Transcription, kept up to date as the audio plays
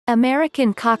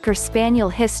American Cocker Spaniel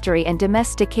history and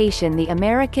domestication. The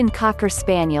American Cocker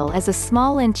Spaniel is a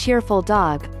small and cheerful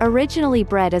dog, originally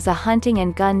bred as a hunting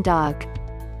and gun dog.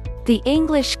 The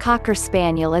English Cocker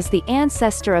Spaniel is the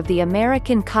ancestor of the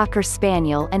American Cocker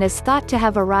Spaniel and is thought to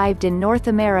have arrived in North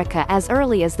America as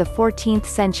early as the 14th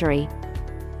century.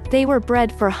 They were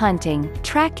bred for hunting,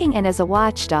 tracking and as a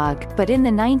watchdog, but in the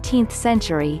 19th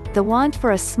century, the want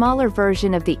for a smaller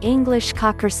version of the English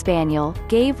Cocker Spaniel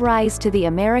gave rise to the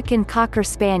American Cocker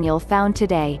Spaniel found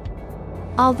today.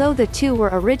 Although the two were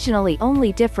originally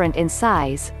only different in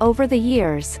size, over the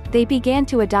years, they began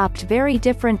to adopt very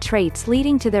different traits,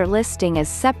 leading to their listing as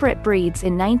separate breeds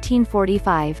in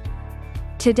 1945.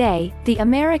 Today, the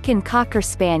American Cocker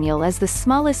Spaniel is the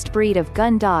smallest breed of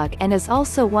gun dog and is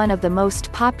also one of the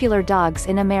most popular dogs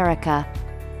in America.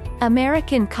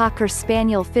 American Cocker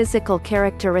Spaniel physical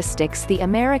characteristics. The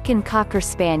American Cocker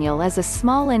Spaniel is a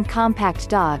small and compact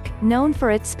dog, known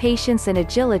for its patience and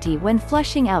agility when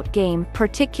flushing out game,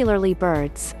 particularly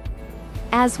birds.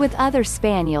 As with other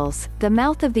spaniels, the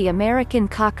mouth of the American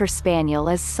Cocker Spaniel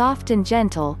is soft and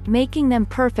gentle, making them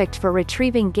perfect for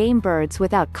retrieving game birds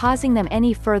without causing them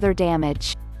any further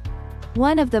damage.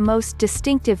 One of the most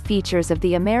distinctive features of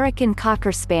the American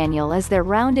Cocker Spaniel is their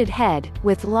rounded head,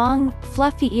 with long,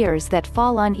 fluffy ears that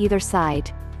fall on either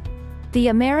side. The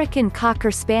American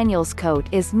Cocker Spaniel's coat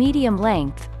is medium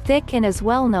length, thick and is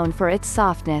well known for its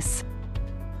softness.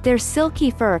 Their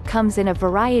silky fur comes in a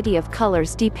variety of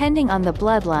colors depending on the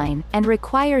bloodline, and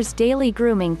requires daily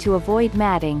grooming to avoid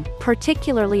matting,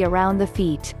 particularly around the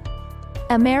feet.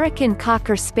 American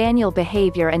Cocker Spaniel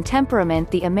behavior and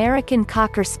temperament. The American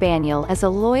Cocker Spaniel is a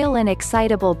loyal and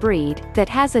excitable breed, that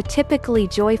has a typically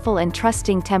joyful and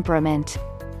trusting temperament.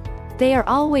 They are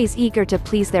always eager to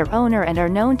please their owner and are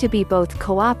known to be both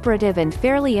cooperative and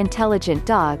fairly intelligent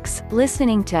dogs,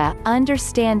 listening to,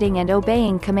 understanding and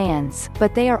obeying commands,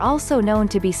 but they are also known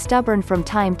to be stubborn from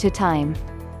time to time.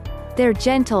 Their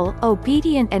gentle,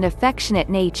 obedient and affectionate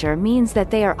nature means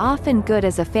that they are often good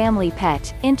as a family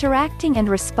pet, interacting and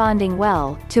responding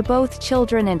well to both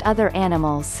children and other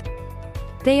animals.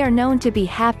 They are known to be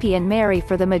happy and merry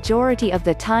for the majority of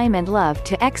the time and love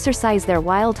to exercise their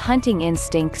wild hunting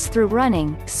instincts through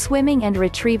running, swimming and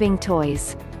retrieving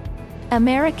toys.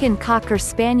 American Cocker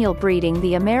Spaniel breeding.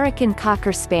 The American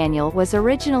Cocker Spaniel was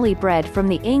originally bred from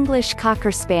the English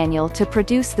Cocker Spaniel to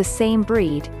produce the same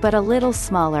breed, but a little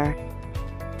smaller.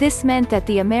 This meant that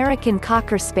the American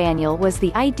Cocker Spaniel was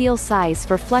the ideal size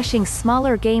for flushing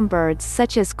smaller game birds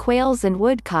such as quails and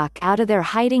woodcock out of their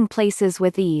hiding places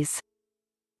with ease.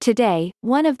 Today,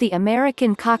 one of the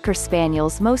American Cocker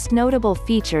Spaniel's most notable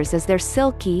features is their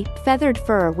silky, feathered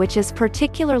fur, which is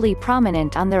particularly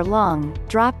prominent on their long,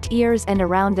 dropped ears and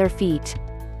around their feet.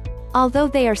 Although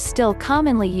they are still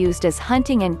commonly used as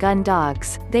hunting and gun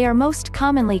dogs, they are most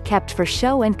commonly kept for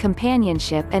show and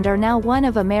companionship and are now one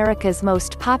of America's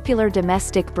most popular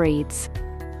domestic breeds.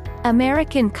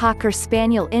 American Cocker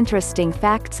Spaniel interesting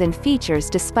facts and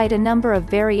features. Despite a number of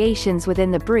variations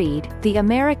within the breed, the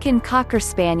American Cocker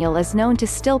Spaniel is known to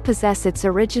still possess its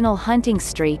original hunting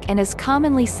streak and is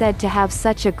commonly said to have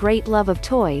such a great love of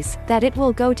toys, that it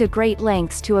will go to great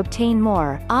lengths to obtain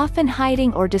more, often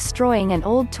hiding or destroying an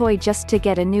old toy just to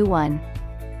get a new one.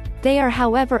 They are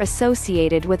however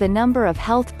associated with a number of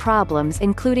health problems,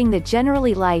 including the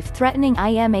generally life-threatening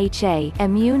IMHA,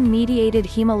 immune-mediated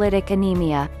hemolytic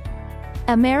anemia.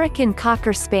 American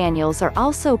Cocker Spaniels are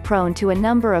also prone to a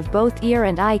number of both ear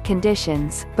and eye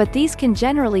conditions, but these can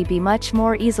generally be much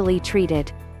more easily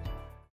treated.